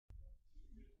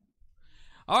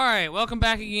All right, welcome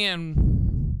back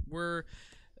again. We're,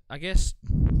 I guess,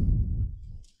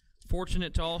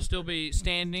 fortunate to all still be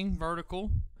standing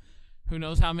vertical. Who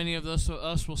knows how many of us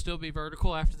will still be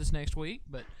vertical after this next week,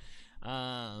 but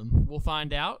we'll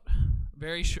find out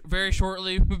very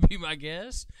shortly would be my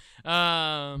guess.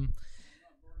 I'm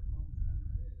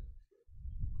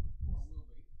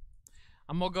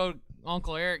going to go to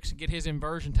Uncle Eric's and get his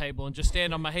inversion table and just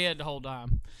stand on my head the whole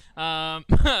time.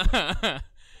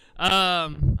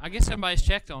 I guess somebody's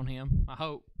checked on him, I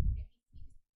hope.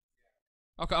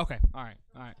 Okay, all right.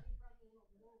 What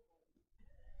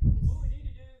we need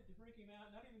to do to freak him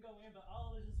out, not even go in, but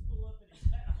all this is pull up in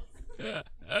his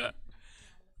house.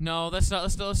 No, let's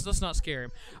not scare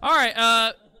him. All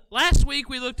right, last week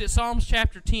we looked at Psalms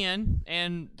chapter 10,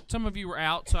 and some of you were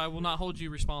out, so I will not hold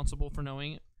you responsible for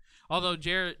knowing it. Although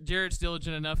Jared's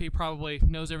diligent enough, he probably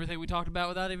knows everything we talked about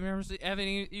without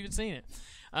having even seen it.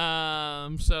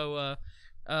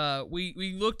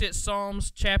 We looked at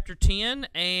Psalms chapter 10,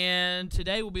 and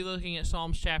today we'll be looking at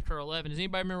Psalms chapter 11. Does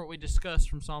anybody remember what we discussed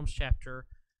from Psalms chapter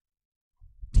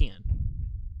 10?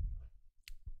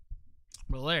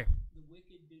 Well, there. The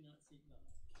wicked do not seek God.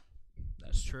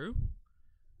 That's true.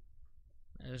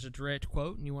 That is a direct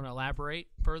quote, and you want to elaborate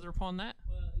further upon that?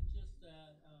 Well, it's just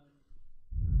that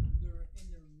they're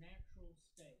in their natural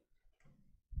state.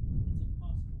 It's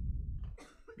impossible.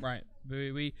 Right.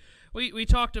 We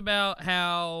talked about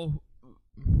how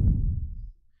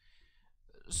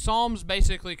Psalms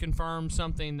basically confirm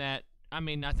something that, I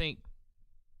think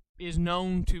is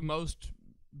known to most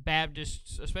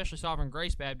Baptists, especially Sovereign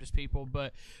Grace Baptist people,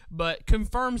 but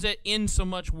confirms it in so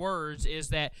much words, is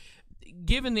that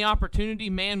given the opportunity,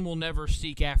 man will never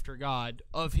seek after God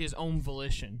of his own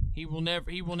volition. He will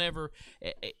never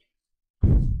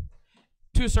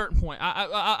to a certain point.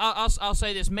 I'll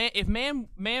say this: man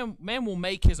will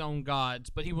make his own gods,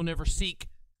 but he will never seek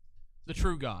the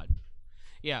true God.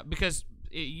 Yeah, because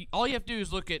all you have to do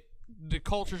is look at the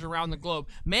cultures around the globe.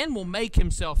 Man will make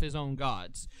himself his own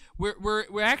gods. We're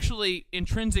actually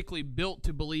intrinsically built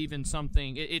to believe in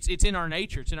something. It's in our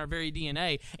nature. It's in our very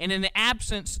DNA. And in the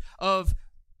absence of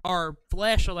our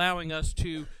flesh allowing us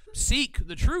to seek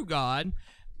the true God,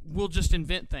 we'll just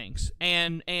invent things.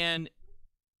 And in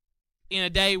a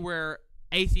day where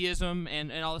atheism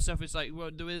and all this stuff, it's like,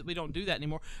 well, we don't do that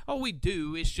anymore. Oh, we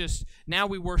do. It's just now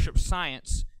we worship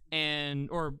science,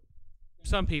 or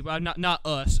some people, not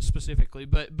us specifically,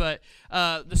 but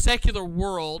the secular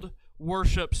world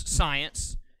worships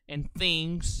science and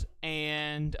things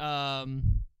and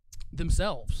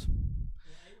themselves.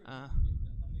 Moses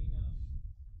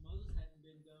hadn't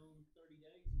been gone 30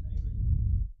 days, and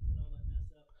Abraham said all that mess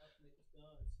up to make us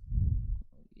gods.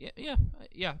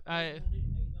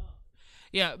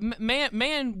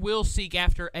 Man will seek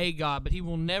after a God, but he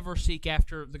will never seek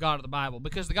after the God of the Bible,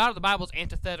 because the God of the Bible is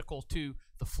antithetical to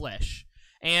the flesh.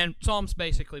 And Psalms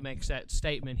basically makes that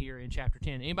statement here in chapter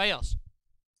 10. Anybody else?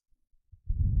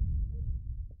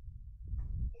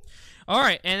 All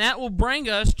right, and that will bring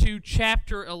us to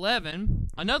chapter 11,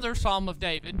 another Psalm of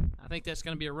David. I think that's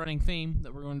going to be a running theme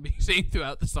that we're going to be seeing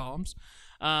throughout the Psalms.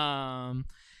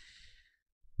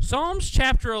 Psalms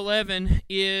chapter 11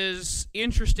 is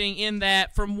interesting in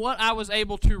that, from what I was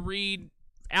able to read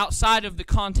outside of the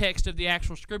context of the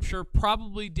actual scripture,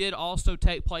 probably did also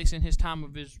take place in his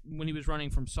time when he was running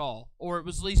from Saul, or it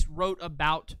was at least wrote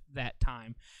about that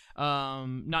time.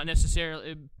 Not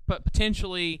necessarily, but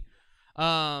potentially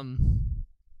at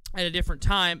a different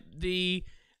time. The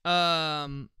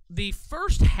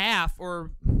first half,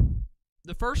 or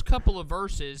the first couple of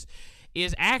verses,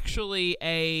 is actually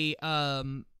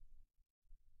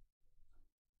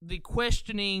the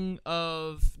questioning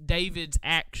of David's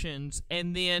actions,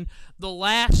 and then the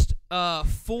last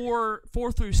 4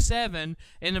 through 7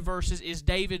 in the verses is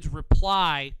David's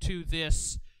reply to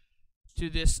this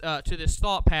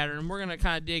thought pattern, and we're going to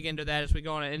kind of dig into that as we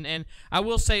go on. And I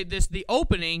will say this: the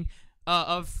opening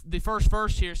of the first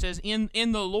verse here says, "In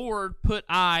the Lord put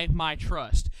I my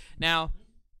trust." Now,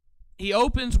 he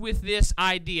opens with this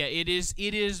idea. It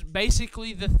is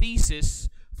basically the thesis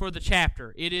for the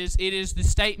chapter. It is the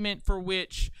statement for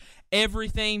which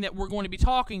everything that we're going to be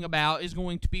talking about is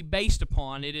going to be based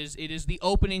upon. It is the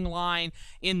opening line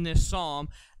in this psalm,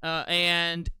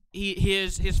 and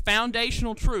his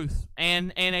foundational truth,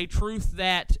 and a truth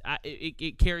that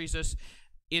it carries us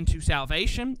into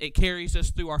salvation. It carries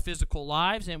us through our physical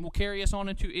lives, and will carry us on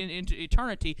into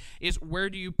eternity. Is,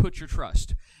 where do you put your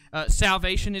trust?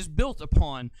 Salvation is built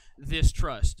upon this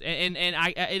trust, and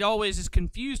it always has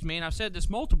confused me, and I've said this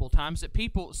multiple times, that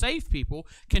saved people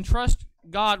can trust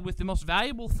God with the most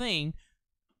valuable thing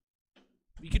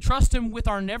We could trust him with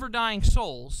our never-dying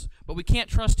souls, but we can't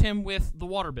trust him with the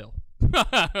water bill.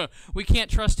 We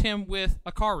can't trust him with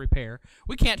a car repair.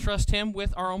 We can't trust him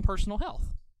with our own personal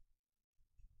health.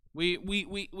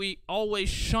 We always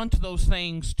shunt those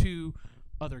things to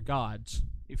other gods,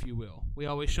 if you will. We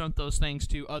always shunt those things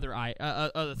to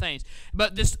other things.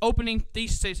 But this opening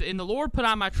thesis says, "In the Lord put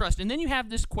I my trust." And then you have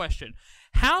this question: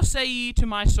 "How say ye to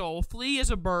my soul, flee as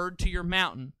a bird to your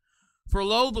mountain? For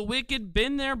lo, the wicked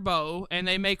bend their bow, and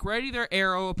they make ready their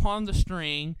arrow upon the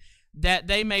string, that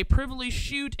they may privily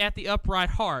shoot at the upright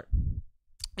heart.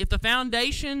 If the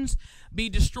foundations be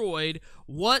destroyed,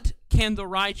 what can the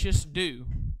righteous do?"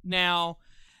 Now,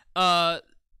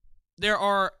 there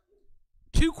are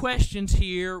two questions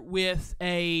here with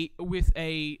a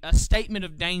statement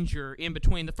of danger in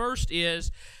between. The first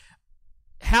is,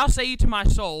 "How say you to my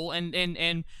soul?"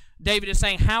 And David is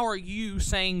saying, "How are you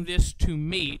saying this to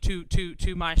me,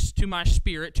 to my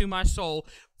spirit, to my soul?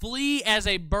 Flee as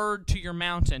a bird to your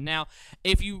mountain." Now,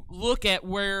 if you look at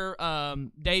where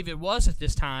David was at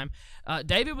this time,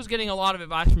 David was getting a lot of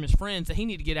advice from his friends that he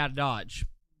needed to get out of Dodge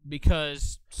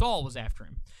because Saul was after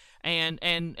him,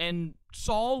 and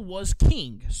Saul was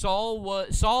king.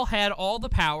 Saul had all the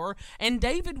power, and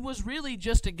David was really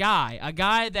just a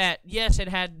guy that, yes,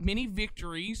 had many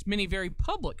victories, many very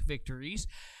public victories,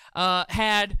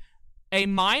 had a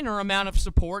minor amount of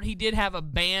support. He did have a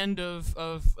band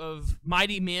of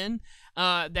mighty men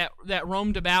that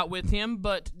roamed about with him,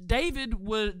 but David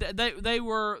was they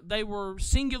were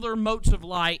singular motes of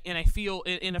light in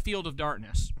a field of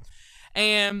darkness,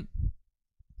 and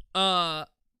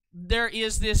there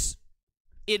is this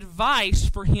advice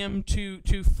for him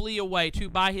to flee away, to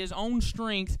by his own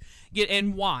strength get.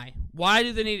 And why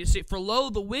do they need to see? "For lo,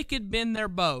 the wicked bend their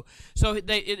bow." So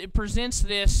it presents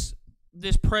this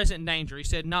present danger. He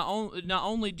said, not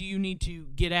only do you need to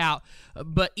get out,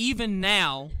 but even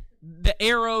now the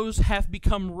arrows have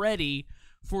become ready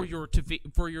for your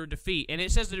defeat. And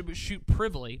it says that it would shoot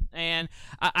privily. And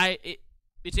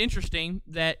it's interesting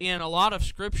that in a lot of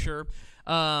Scripture,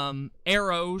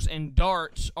 arrows and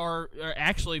darts are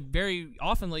actually very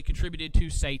oftenly contributed to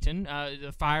Satan,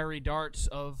 the fiery darts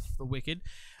of the wicked,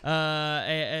 the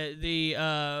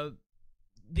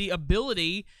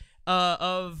ability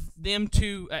of them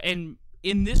to, and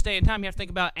in this day and time, you have to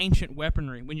think about ancient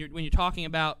weaponry when you're talking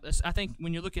about. I think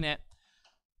when you're looking at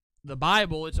the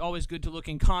Bible, it's always good to look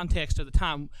in context of the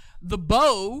time. The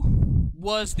bow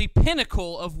was the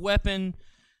pinnacle of weapon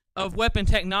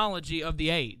technology of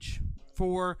the age.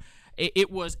 For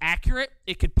it was accurate.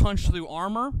 It could punch through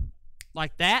armor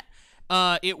like that.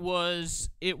 They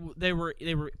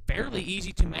were fairly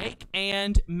easy to make,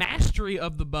 and mastery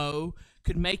of the bow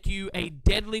could make you a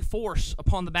deadly force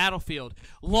upon the battlefield.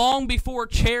 Long before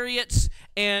chariots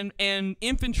and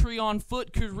infantry on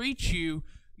foot could reach you,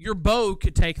 your bow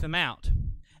could take them out.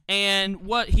 And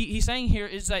what he's saying here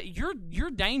is that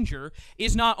your danger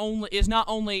is not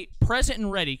only present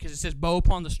and ready, because it says bow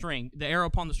upon the string, the arrow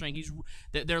upon the string.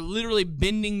 They're literally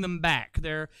bending them back.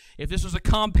 If this was a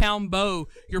compound bow,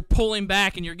 you're pulling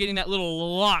back and you're getting that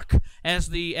little lock as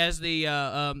the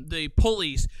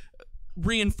pulleys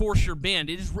reinforce your bend.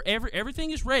 It is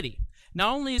everything is ready.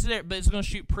 Not only is it there, but it's going to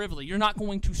shoot privily. You're not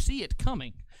going to see it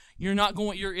coming. You're not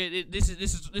going. This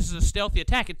is a stealthy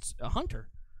attack. It's a hunter.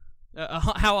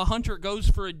 How a hunter goes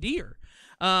for a deer.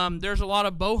 There's a lot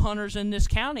of bow hunters in this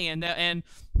county, and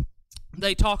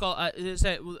they talk.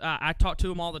 I talk to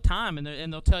them all the time,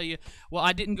 and they'll tell you, "Well,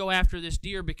 I didn't go after this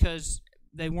deer because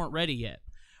they weren't ready yet,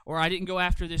 or I didn't go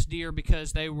after this deer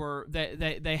because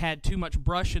they had too much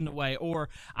brush in the way, or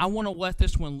I want to let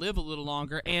this one live a little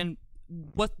longer." And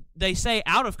what they say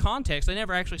out of context, they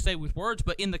never actually say with words,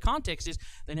 but in the context is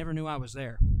they never knew I was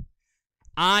there.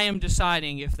 I am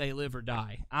deciding if they live or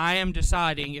die. I am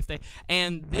deciding if they,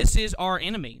 and this is our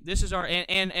enemy. This is our,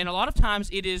 and a lot of times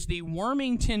it is the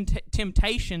worming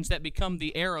temptations that become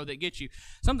the arrow that gets you.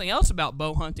 Something else about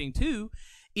bow hunting too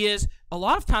is a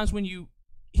lot of times when you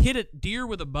hit a deer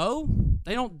with a bow,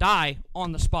 they don't die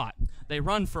on the spot. They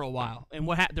run for a while, and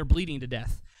they're bleeding to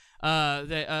death.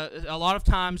 A lot of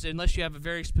times, unless you have a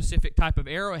very specific type of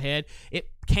arrowhead, it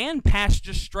can pass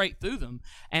just straight through them,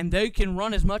 and they can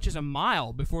run as much as a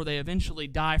mile before they eventually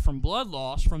die from blood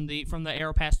loss from the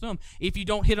arrow pass through them. If you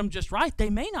don't hit them just right,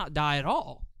 they may not die at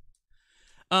all.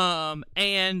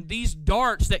 And these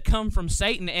darts that come from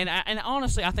Satan, and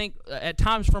honestly, I think at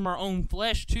times from our own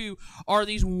flesh too, are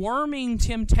these worming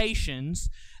temptations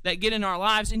that get in our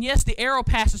lives. And yes, the arrow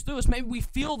passes through us. Maybe we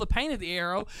feel the pain of the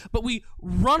arrow, but we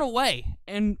run away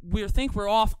and we think we're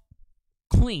off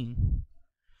clean.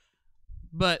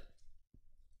 But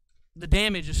the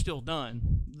damage is still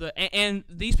done. And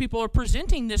these people are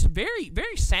presenting this very,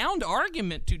 very sound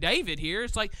argument to David here.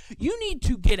 It's like, you need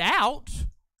to get out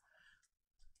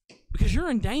because you're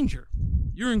in danger.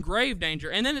 You're in grave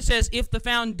danger. And then it says, if the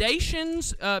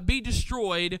foundations be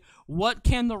destroyed, what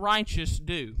can the righteous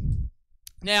do?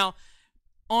 Now,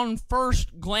 on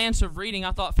first glance of reading,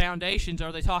 I thought foundations,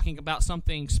 are they talking about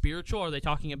something spiritual? Are they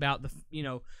talking about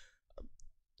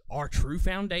our true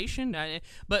foundation?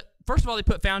 But first of all, they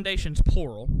put foundations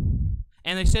plural,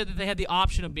 and they said that they had the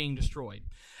option of being destroyed.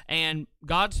 And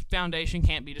God's foundation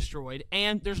can't be destroyed,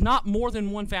 and there's not more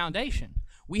than one foundation.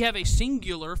 We have a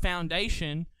singular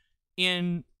foundation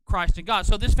in Christ and God.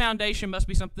 So this foundation must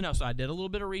be something else. So I did a little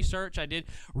bit of research. I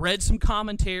read some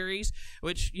commentaries,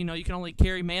 which, you can only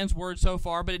carry man's word so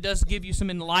far, but it does give you some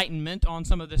enlightenment on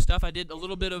some of this stuff. I did a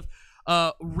little bit of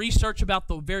research about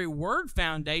the very word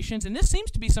foundations, and this seems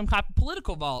to be some type of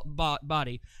political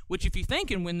body, which if you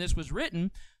think, and when this was written,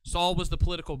 Saul was the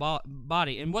political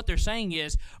body. And what they're saying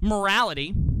is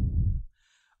morality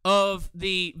of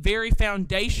the very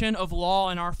foundation of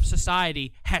law in our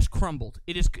society has crumbled.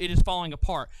 It is falling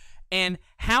apart. And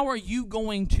how are you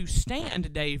going to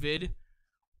stand, David,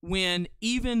 when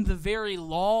even the very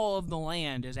law of the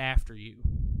land is after you?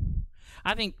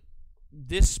 I think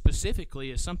this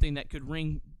specifically is something that could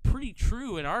ring pretty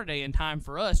true in our day and time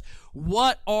for us.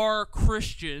 What are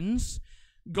Christians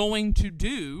going to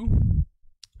do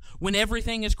when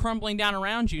everything is crumbling down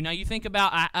around you? Now, you think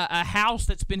about a house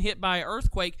that's been hit by an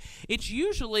earthquake. It's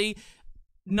usually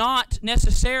not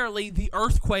necessarily the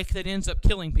earthquake that ends up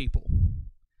killing people.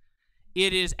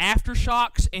 It is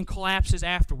aftershocks and collapses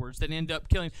afterwards that end up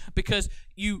killing, because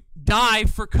you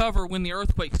dive for cover when the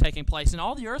earthquake's taking place, and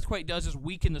all the earthquake does is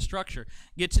weaken the structure,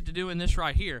 gets it to doing this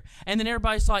right here. And then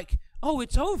everybody's like, oh,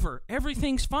 it's over,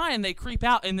 everything's fine. They creep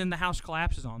out, and then the house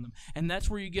collapses on them. And that's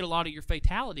where you get a lot of your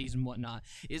fatalities and whatnot,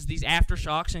 is these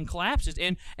aftershocks and collapses.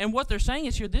 And what they're saying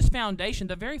is here, this foundation,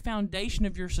 the very foundation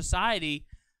of your society,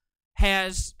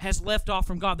 has left off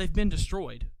from God. They've been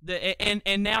destroyed.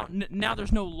 And now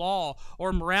there's no law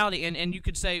or morality. And you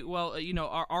could say, well,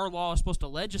 our law is supposed to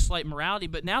legislate morality,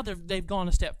 but now they've gone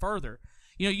a step further.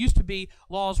 It used to be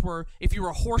laws where if you were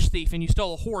a horse thief and you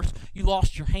stole a horse, you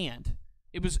lost your hand.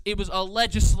 It was a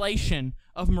legislation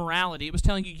of morality. It was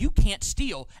telling you can't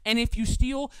steal. And if you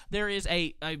steal, there is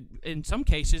a in some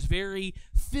cases, very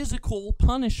physical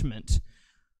punishment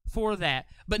for that.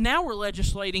 But now we're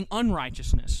legislating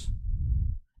unrighteousness.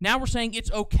 Now we're saying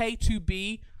it's okay to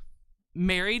be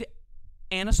married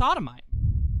and a sodomite.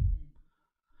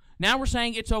 Now we're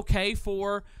saying it's okay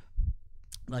for,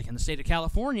 like in the state of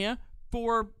California,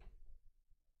 for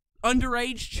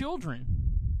underage children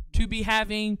to be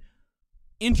having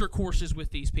intercourses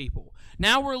with these people.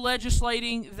 Now we're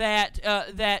legislating that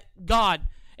God,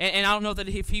 and I don't know that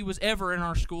if he was ever in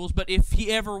our schools, but if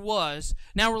he ever was,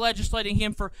 now we're legislating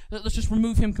him for, let's just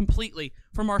remove him completely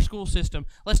from our school system.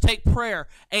 Let's take prayer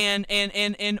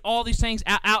and all these things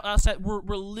outside.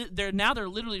 They're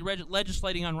literally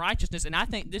legislating unrighteousness, and I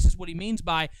think this is what he means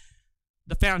by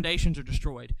the foundations are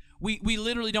destroyed. We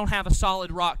literally don't have a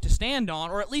solid rock to stand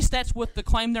on, or at least that's what the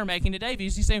claim they're making to David.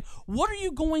 He's saying, what are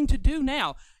you going to do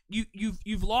now?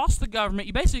 You've lost the government.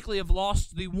 You basically have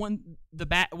lost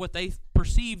what they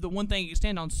perceive the one thing you can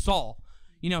stand on. Saul,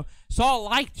 Saul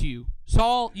liked you.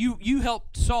 Saul, you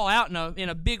helped Saul out in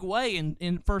a big way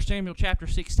in 1 Samuel chapter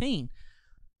 16,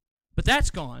 but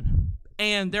that's gone.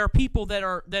 And there are people that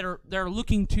are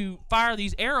looking to fire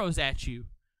these arrows at you,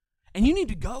 and you need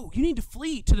to go. You need to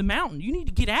flee to the mountain. You need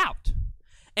to get out.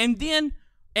 And then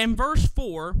in verse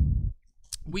 4,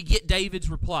 we get David's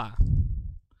reply.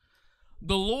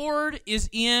 The Lord is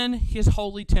in his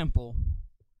holy temple.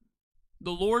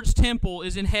 The Lord's temple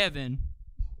is in heaven.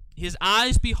 His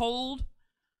eyes behold,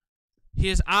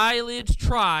 his eyelids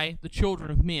try the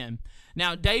children of men.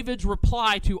 Now, David's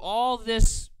reply to all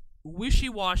this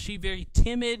wishy-washy, very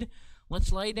timid,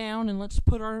 let's lay down and let's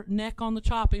put our neck on the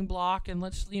chopping block and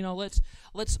let's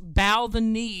bow the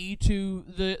knee to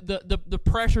the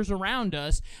pressures around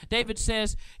us. David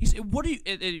says, he said,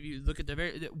 if you look at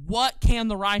what can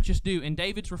the righteous do? And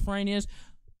David's refrain is,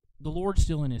 the Lord's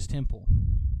still in his temple.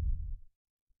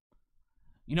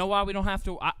 You know why we don't have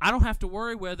to? I don't have to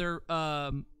worry whether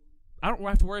I don't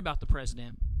have to worry about the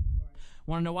president.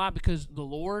 Want to know why? Because the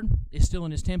Lord is still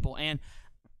in his temple, and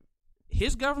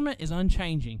his government is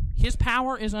unchanging. His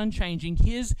power is unchanging.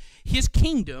 His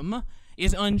kingdom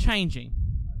is unchanging.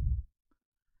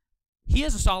 He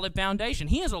has a solid foundation.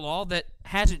 He has a law that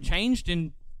hasn't changed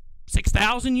in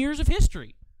 6,000 years of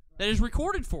history that is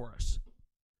recorded for us.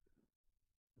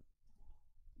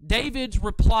 David's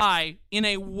reply in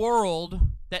a world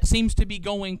that seems to be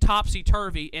going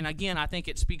topsy-turvy. And again, I think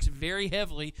it speaks very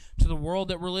heavily to the world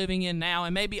that we're living in now,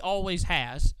 and maybe always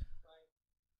has.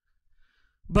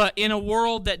 But in a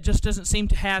world that just doesn't seem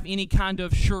to have any kind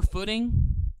of sure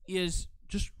footing, is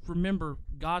just remember,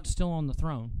 God's still on the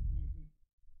throne.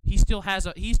 He still has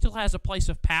a place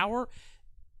of power.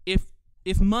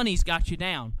 If money's got you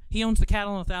down, He owns the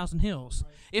cattle on 1,000 hills.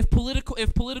 If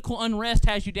political unrest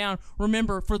has you down,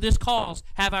 remember, for this cause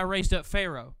have I raised up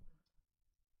Pharaoh.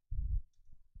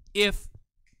 If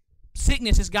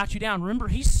sickness has got you down, remember,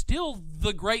 He's still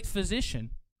the great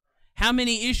physician. How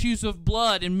many issues of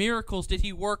blood and miracles did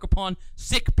He work upon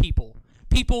sick people?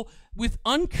 People with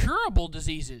uncurable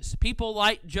diseases. People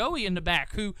like Joey in the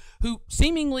back who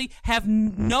seemingly have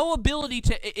no ability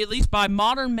to, at least by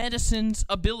modern medicine's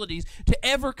abilities, to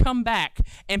ever come back.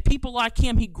 And people like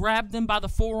him, He grabbed them by the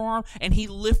forearm and He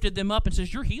lifted them up and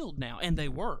says, "You're healed now." And they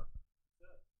were.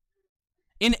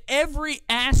 In every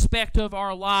aspect of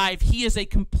our life, He is a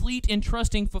complete and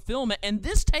trusting fulfillment. And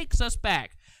this takes us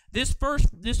back. This first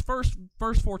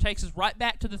verse 4 takes us right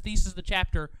back to the thesis of the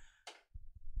chapter.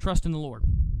 Trust in the Lord.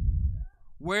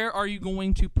 Where are you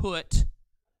going to put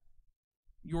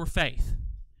your faith?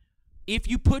 If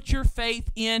you put your faith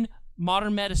in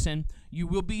modern medicine, you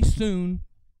will be soon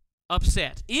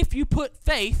upset. If you put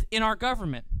faith in our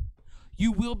government,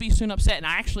 you will be soon upset. And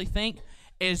I actually think,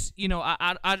 as you know,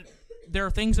 there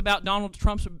are things about Donald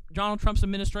Trump's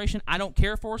administration I don't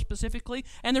care for specifically,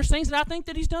 and there's things that I think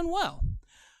that he's done well.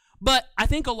 But I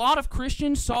think a lot of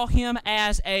Christians saw him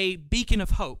as a beacon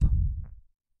of hope,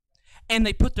 and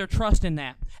they put their trust in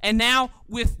that. And now,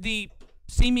 with the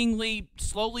seemingly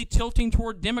slowly tilting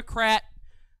toward Democrat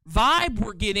vibe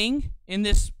we're getting in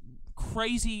this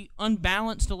crazy,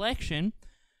 unbalanced election,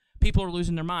 people are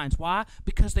losing their minds. Why?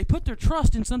 Because they put their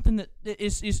trust in something that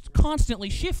is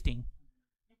constantly shifting.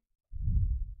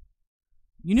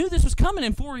 You knew this was coming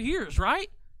in 4 years, right?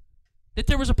 That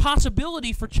there was a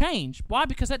possibility for change. Why?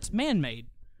 Because that's man-made.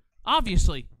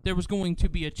 Obviously, there was going to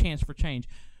be a chance for change.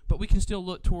 But we can still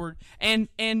look toward, and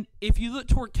if you look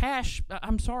toward cash,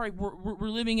 I'm sorry, we're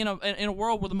living in a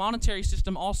world where the monetary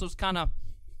system also is kind of,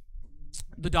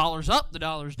 the dollar's up, the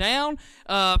dollar's down.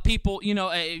 People, you know,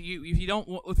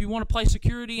 if you want to play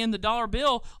security in the dollar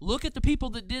bill, look at the people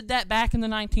that did that back in the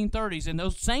 1930s, and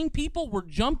those same people were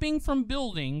jumping from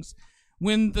buildings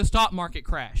when the stock market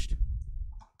crashed.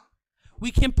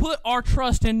 We can put our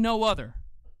trust in no other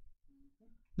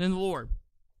than the Lord.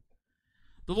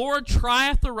 The Lord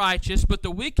trieth the righteous, but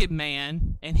the wicked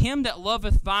man, and him that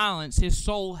loveth violence, his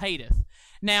soul hateth.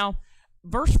 Now,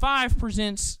 verse 5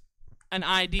 presents an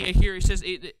idea here. It says,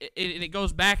 it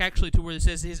goes back actually to where it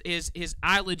says, his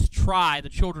eyelids try the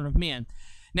children of men.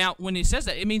 Now, when he says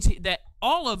that, it means that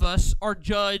all of us are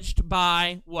judged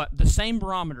by what? The same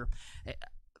barometer.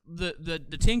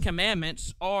 The Ten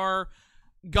Commandments are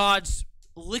God's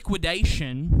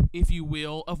liquidation, if you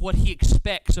will, of what He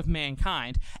expects of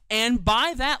mankind. And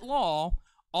by that law,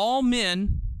 all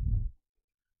men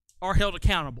are held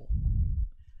accountable.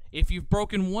 If you've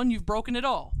broken one, you've broken it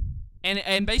all.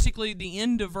 And basically, the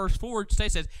end of verse 4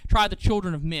 says, try the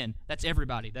children of men. That's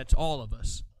everybody. That's all of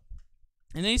us.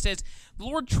 And then he says, the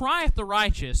Lord trieth the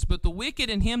righteous, but the wicked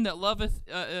and him that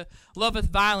loveth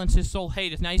violence his soul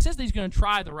hateth. Now, he says that He's going to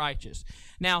try the righteous.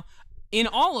 Now, in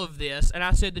all of this, and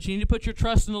I said that you need to put your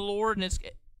trust in the Lord, and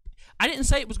I didn't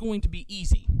say it was going to be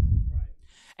easy.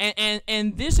 Right.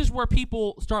 And this is where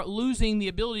people start losing the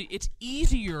ability. It's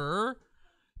easier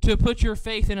to put your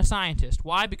faith in a scientist.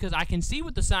 Why? Because I can see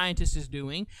what the scientist is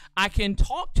doing. I can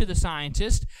talk to the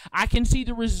scientist. I can see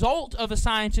the result of a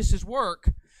scientist's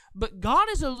work. But God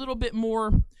is a little bit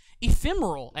more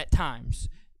ephemeral at times.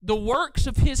 The works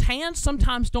of His hands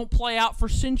sometimes don't play out for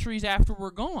centuries after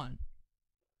we're gone.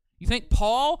 You think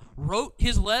Paul wrote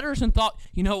his letters and thought,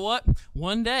 you know what?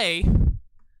 One day,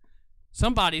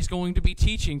 somebody's going to be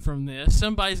teaching from this.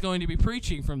 Somebody's going to be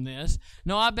preaching from this.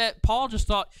 No, I bet Paul just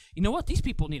thought, you know what? These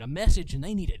people need a message, and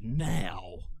they need it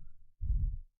now.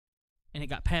 And it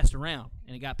got passed around,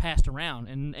 and it got passed around,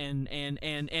 and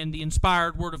the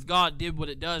inspired Word of God did what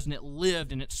it does, and it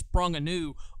lived, and it sprung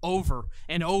anew over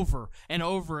and over and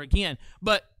over again.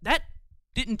 But that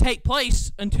didn't take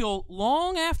place until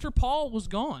long after Paul was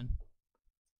gone.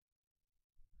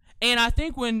 And I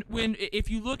think when if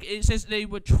you look, it says they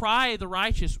would try the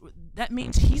righteous. That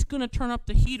means He's going to turn up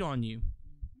the heat on you.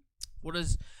 What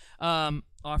is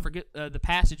I forget the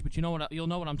passage, but you'll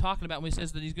know what I'm talking about when He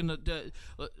says that He's going to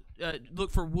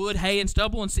look for wood, hay, and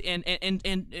stubble,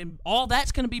 and all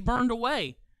that's going to be burned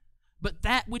away. But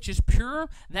that which is pure,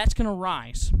 that's going to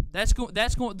rise.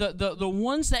 The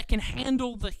ones that can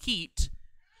handle the heat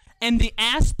And the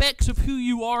aspects of who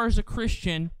you are as a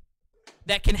Christian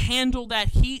that can handle that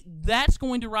heat, that's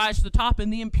going to rise to the top,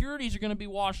 and the impurities are going to be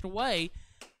washed away.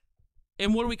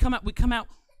 And what do we come out? We come out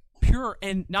pure,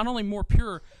 and not only more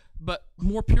pure, but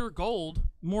more pure gold,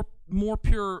 more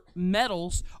pure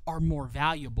metals are more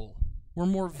valuable. We're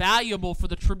more valuable for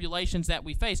the tribulations that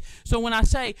we face. So when I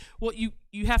say, well,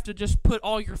 you have to just put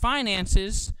all your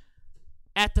finances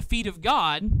at the feet of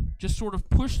God, just sort of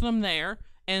push them there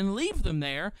and leave them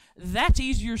there, that's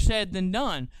easier said than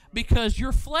done, because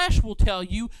your flesh will tell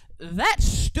you, that's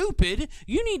stupid,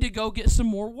 you need to go get some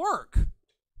more work.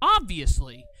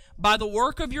 Obviously, by the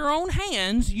work of your own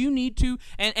hands, you need to,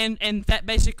 and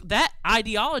that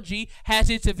ideology has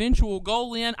its eventual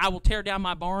goal in, I will tear down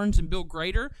my barns and build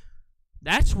greater.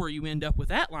 That's where you end up with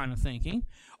that line of thinking.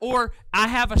 Or, I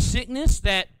have a sickness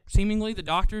that seemingly the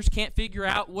doctors can't figure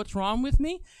out what's wrong with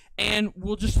me, and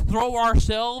we'll just throw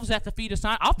ourselves at the feet of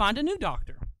science. I'll find a new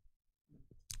doctor.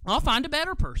 I'll find a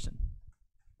better person.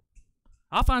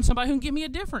 I'll find somebody who can give me a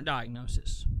different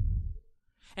diagnosis.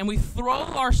 And we throw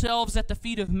ourselves at the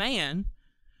feet of man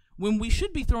when we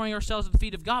should be throwing ourselves at the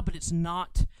feet of God, but it's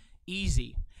not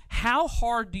easy. How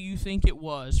hard do you think it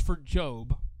was for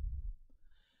Job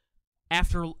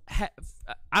after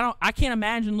I can't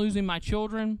imagine losing my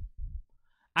children.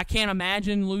 I can't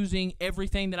imagine losing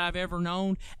everything that I've ever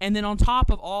known. And then on top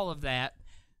of all of that,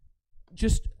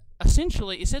 just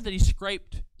essentially, it said that he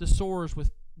scraped the sores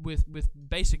with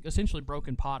basic, essentially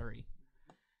broken pottery.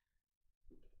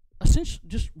 Essentially,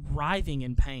 just writhing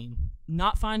in pain,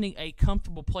 not finding a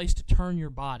comfortable place to turn your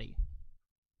body.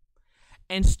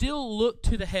 And still look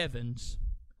to the heavens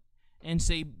and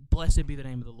say, blessed be the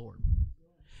name of the Lord.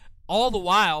 All the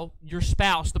while, your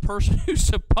spouse, the person who's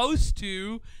supposed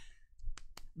to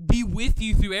be with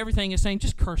you through everything, is saying,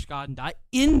 just curse God and die.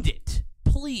 End it,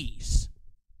 please.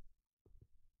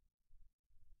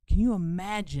 Can you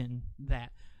imagine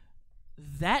that?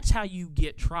 That's how you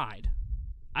get tried.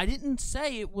 I didn't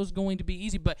say it was going to be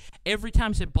easy, but every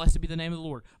time I said, blessed be the name of the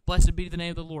Lord, blessed be the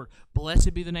name of the Lord,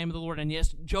 blessed be the name of the Lord. And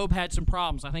yes, Job had some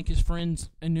problems. I think his friends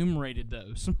enumerated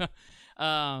those.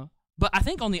 But I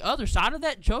think on the other side of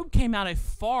that, Job came out a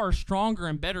far stronger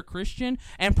and better Christian,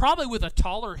 and probably with a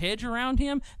taller hedge around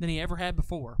him than he ever had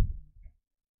before.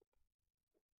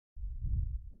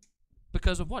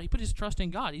 Because of what? He put his trust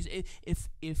in God.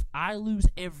 If I lose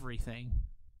everything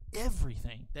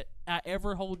that I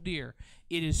ever hold dear,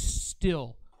 it is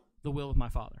still the will of my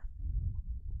Father.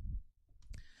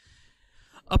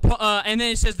 And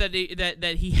then it says that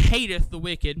he hateth the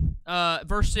wicked.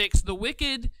 Verse 6, the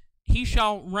wicked he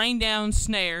shall rain down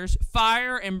snares,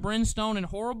 fire and brimstone and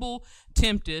horrible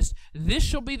tempest. This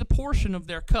shall be the portion of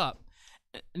their cup.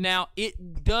 Now,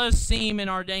 it does seem in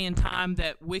our day and time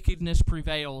that wickedness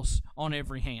prevails on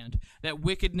every hand, that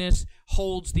wickedness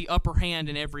holds the upper hand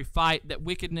in every fight, that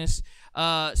wickedness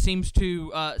seems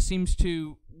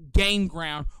to gain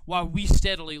ground while we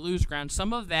steadily lose ground.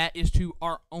 Some of that is to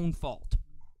our own fault.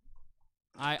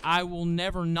 I will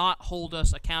never not hold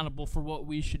us accountable for what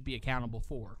we should be accountable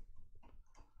for.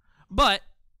 But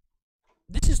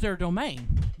this is their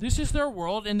domain. This is their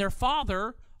world, and their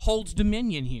Father holds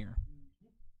dominion here.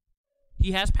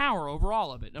 He has power over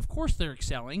all of it. Of course they're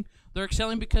excelling. They're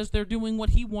excelling because they're doing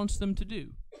what He wants them to do.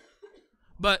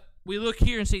 But we look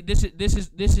here and see this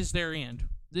is their end.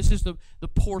 This is the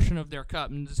portion of their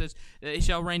cup. And it says, they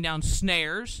shall rain down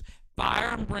snares,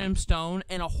 fire and brimstone,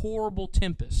 and a horrible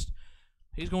tempest.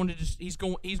 He's going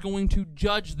to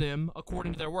judge them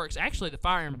according to their works. Actually, the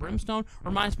fire and brimstone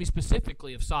reminds me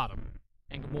specifically of Sodom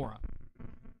and Gomorrah.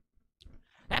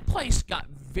 That place got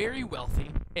very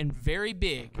wealthy and very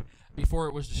big before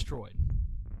it was destroyed.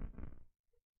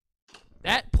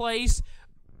 That place,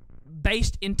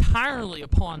 based entirely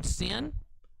upon sin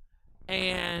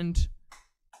and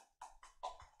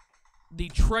the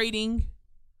trading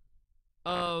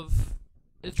of,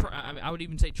 I would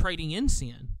even say trading in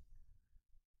sin,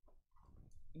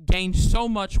 gained so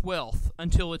much wealth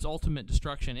until its ultimate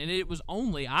destruction. And it was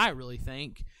only, I really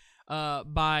think,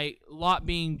 by Lot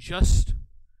being just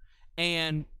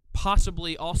and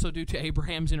possibly also due to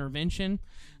Abraham's intervention,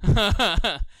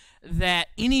 that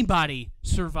anybody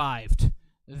survived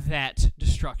that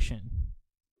destruction.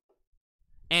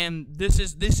 And this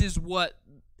is what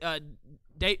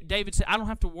David said, I don't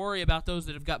have to worry about those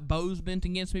that have got bows bent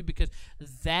against me, because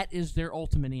that is their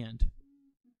ultimate end.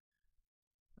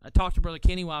 I talked to Brother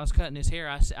Kenny while I was cutting his hair,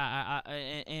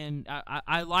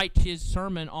 I liked his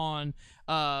sermon on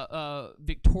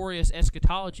victorious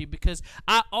eschatology, because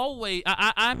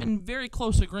I'm in very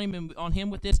close agreement on him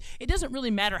with this. It doesn't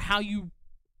really matter how you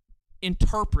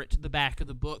interpret the back of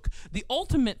the book. The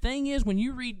ultimate thing is, when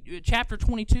you read chapter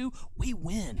 22, we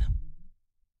win.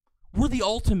 We're the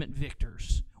ultimate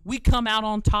victors. We come out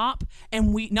on top,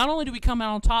 and we not only do we come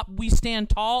out on top, we stand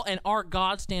tall, and our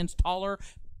God stands taller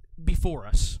before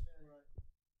us.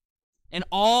 And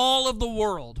all of the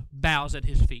world bows at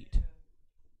his feet.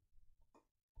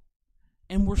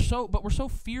 And we're so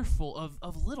fearful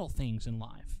of little things in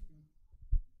life.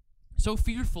 So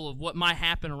fearful of what might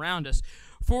happen around us.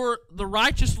 For the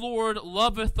righteous Lord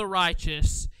loveth the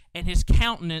righteous, and his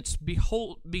countenance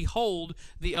behold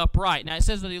the upright. Now it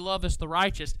says that he loveth the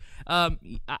righteous.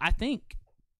 I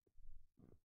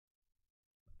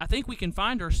think we can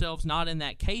find ourselves not in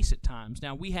that case at times.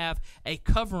 Now, we have a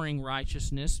covering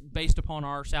righteousness based upon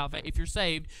our salvation. If you're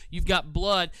saved, you've got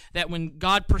blood that when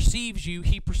God perceives you,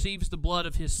 he perceives the blood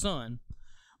of his Son.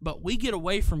 But we get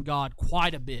away from God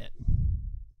quite a bit.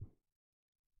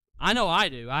 I know I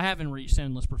do. I haven't reached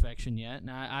sinless perfection yet.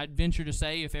 And I'd venture to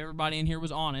say if everybody in here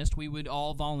was honest, we would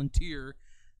all volunteer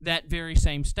that very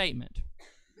same statement.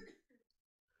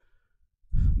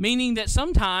 Meaning that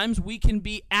sometimes we can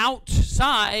be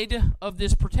outside of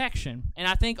this protection. And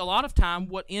I think a lot of time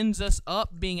what ends us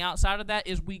up being outside of that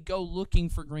is we go looking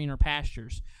for greener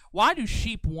pastures. Why do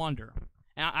sheep wander?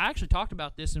 And I actually talked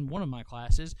about this in one of my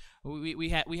classes. We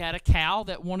had a cow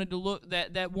that wanted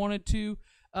to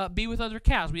be with other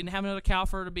cows. We didn't have another cow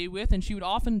for her to be with, and she would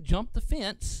often jump the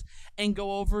fence and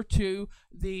go over to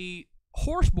the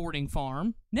horse boarding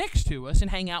farm next to us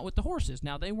and hang out with the horses.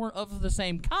 Now, they weren't of the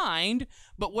same kind,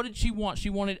 but what did she want? She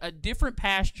wanted a different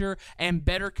pasture and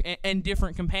better and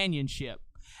different companionship.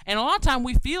 And a lot of time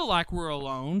we feel like we're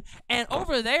alone, and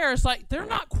over there it's like they're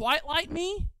not quite like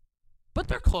me, but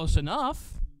they're close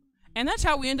enough. And that's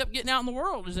how we end up getting out in the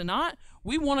world, is it not?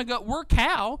 We want to go, we're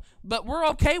cow, but we're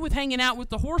okay with hanging out with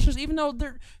the horses, even though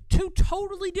they're two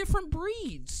totally different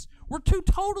breeds. We're two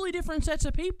totally different sets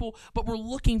of people, but we're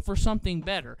looking for something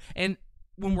better. And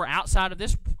when we're outside of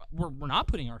this, we're not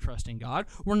putting our trust in God.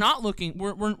 We're not looking.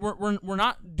 We're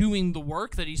not doing the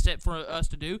work that he set for us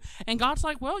to do. And God's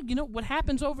like, well, you know what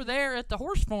happens over there at the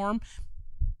horse farm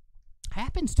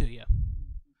happens to you.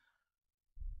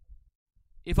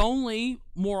 If only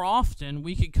more often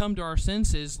we could come to our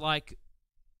senses like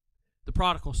the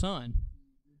prodigal son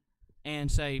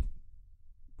and say,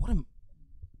 what am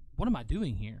I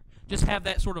doing here? Just have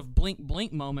that sort of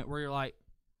blink moment where you're like,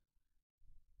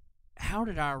 how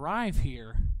did I arrive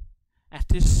here at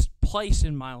this place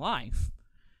in my life?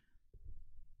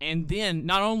 And then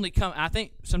not only I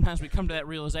think sometimes we come to that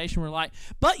realization, we're like,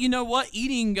 but you know what?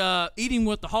 Eating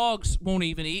what the hogs won't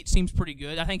even eat seems pretty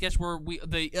good. I think that's where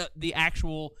the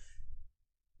actual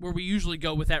where we usually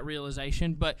go with that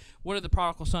realization. But what did the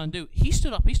prodigal son do? He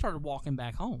stood up. He started walking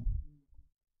back home.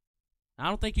 I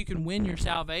don't think you can win your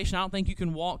salvation. I don't think you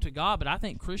can walk to God, but I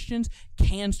think Christians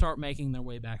can start making their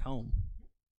way back home.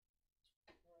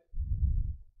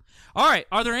 All right,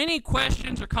 are there any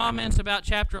questions or comments about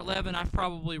chapter 11? I've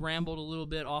probably rambled a little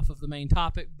bit off of the main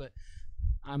topic, but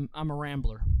I'm a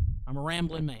rambler. I'm a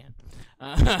rambling man.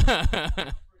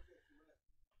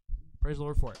 Praise the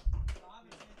Lord for it.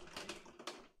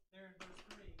 There in verse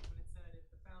 3, when it said, if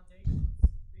the foundations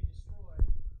be destroyed,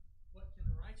 what can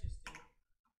the righteous do?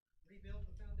 Rebuild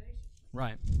the foundations.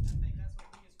 Right. I think that's what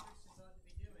we as Christians ought to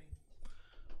be doing,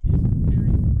 is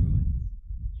repairing the ruins.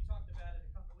 You talked about it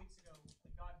a couple weeks ago, that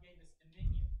God gave us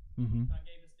dominion. Mm-hmm. God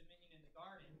gave us dominion in the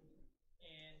garden,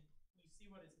 and you see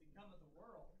what has become of the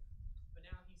world, but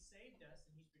now he's saved us,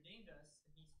 and he's redeemed us,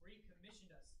 and he's recommissioned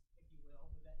us, if you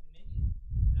will, with that dominion.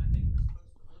 And I think we're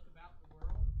supposed to look about the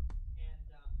world, and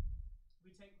we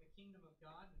take the kingdom of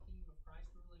God, the kingdom of Christ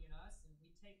ruling in us, and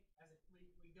we take,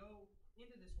 we go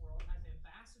into this world as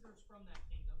ambassadors from that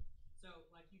kingdom. So,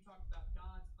 like you talked about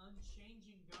God's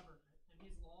unchanging government and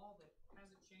his law that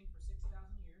hasn't changed for 6,000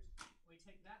 years, we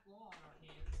take that law in our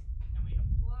hands and we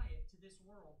apply it to this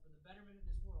world for the betterment of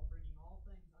this world, bringing all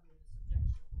things under the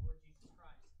subjection of the Lord Jesus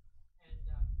Christ. And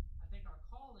I think our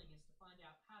calling is to find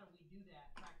out, how do we do that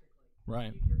practically?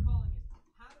 Right. Your calling is,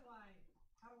 how do I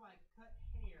cut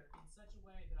hair in such a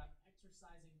way that I'm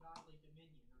exercising godly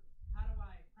dominion? Or how do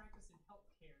I practice in health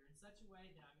care in such a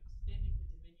way that I'm extending the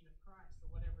dominion of Christ,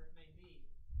 or whatever it may be?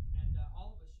 And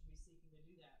all of us should be seeking to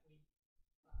do that.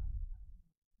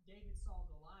 David saw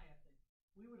Goliath, and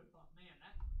we would have thought, man,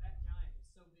 that giant is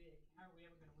so big. How are we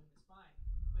ever going to win this fight?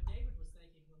 But David was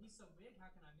thinking, well, he's so big, how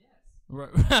can I miss? Right.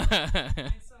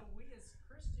 And so we as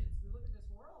Christians, we look at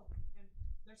this world, and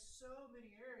there's so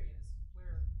many areas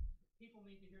where people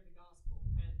need to hear the gospel,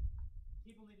 and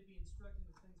people need to be instructed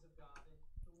in the things of God, and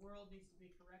the world needs to be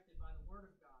corrected by the word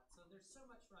of God. So there's so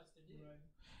much for us to do. Right.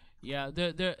 Yeah,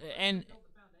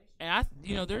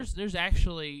 there's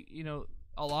actually,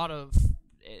 a lot of,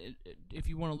 if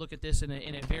you want to look at this in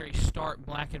a very stark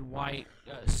black and white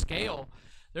scale,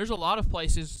 there's a lot of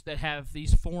places that have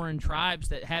these foreign tribes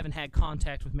that haven't had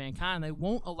contact with mankind. They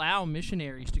won't allow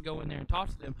missionaries to go in there and talk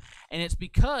to them, and it's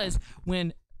because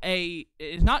when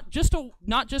it's not just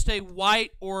a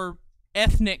white or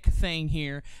ethnic thing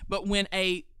here, but when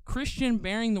a Christian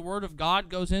bearing the word of God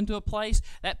goes into a place,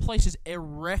 that place is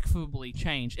irrecoverably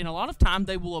changed. And a lot of time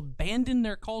they will abandon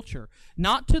their culture,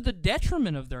 not to the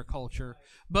detriment of their culture,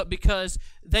 but because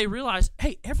they realize,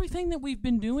 hey, everything that we've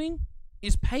been doing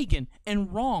is pagan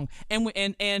and wrong, and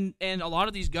a lot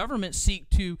of these governments seek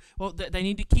to, well, they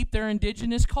need to keep their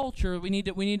indigenous culture. We need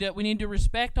to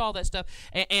respect all that stuff,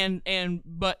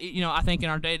 but I think in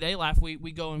our day-to-day life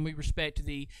we go and we respect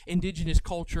the indigenous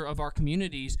culture of our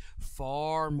communities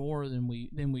far more than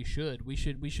we should. We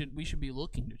should be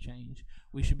looking to change.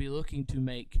 We should be looking to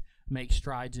make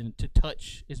strides in to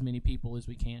touch as many people as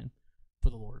we can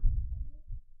for the Lord.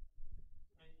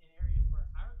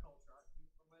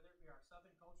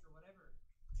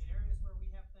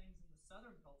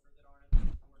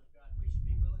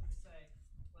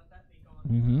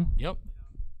 Mm-hmm. Yep.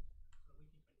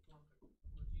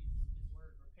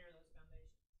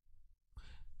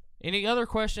 Any other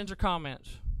questions or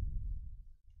comments?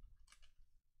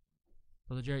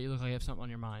 Brother Jarrett, you look like you have something on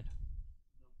your mind.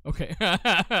 Okay. Hey,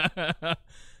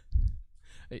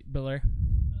 Bill Larry?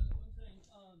 One thing,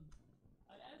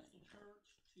 I asked the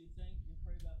church to think and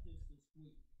pray about this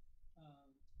week.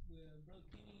 With Brother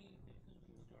Kenny fixing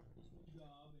to start this new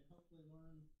job and hopefully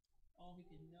learn all he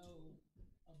can know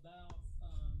about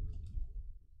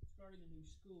starting a new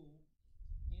school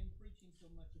and preaching so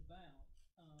much about.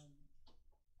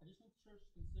 I just want the church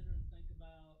to consider and think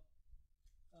about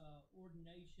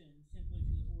ordination simply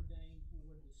to ordain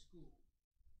for the school.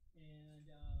 And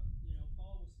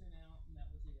Paul was sent out, and that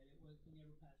was it. He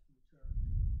never passed through the church.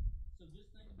 So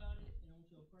just think about it, and I want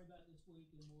you to pray about it this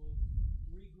week, and we'll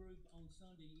regroup on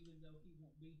Sunday, even though he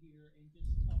won't be here, and just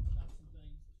talk about some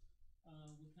things.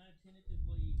 We kind of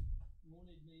tentatively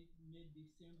wanted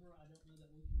mid-December. I don't know that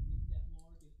we can meet that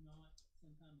mark. If not,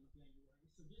 sometime in January.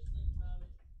 So just think about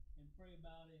it and pray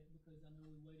about it, because I know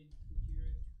we waited for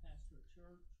Jared to pastor a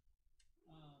church.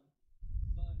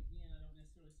 But again, I don't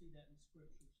necessarily see that in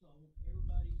Scripture. So I want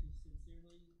everybody to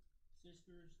sincerely,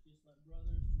 sisters, just like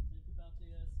brothers, to think about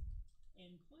this.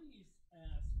 And please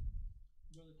ask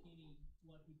Brother Kenny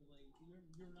what he believes.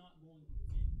 You're not going to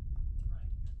offend him. Right,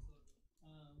 absolutely.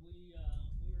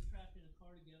 We were trapped in a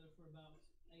car together for about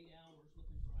 8 hours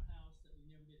looking for a house that we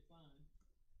never did find.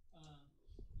 And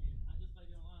I just laid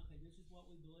it on line, okay, this is what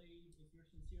we believe. If you're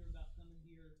sincere about coming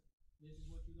here, this is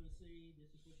what you're going to see,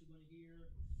 this is what you're going to hear,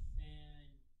 and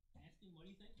ask him, what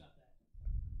do you think about that?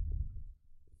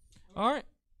 Okay. All right.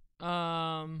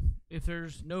 If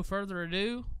there's no further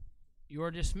ado, you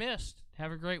are dismissed.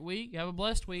 Have a great week. Have a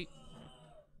blessed week.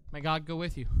 May God go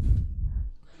with you.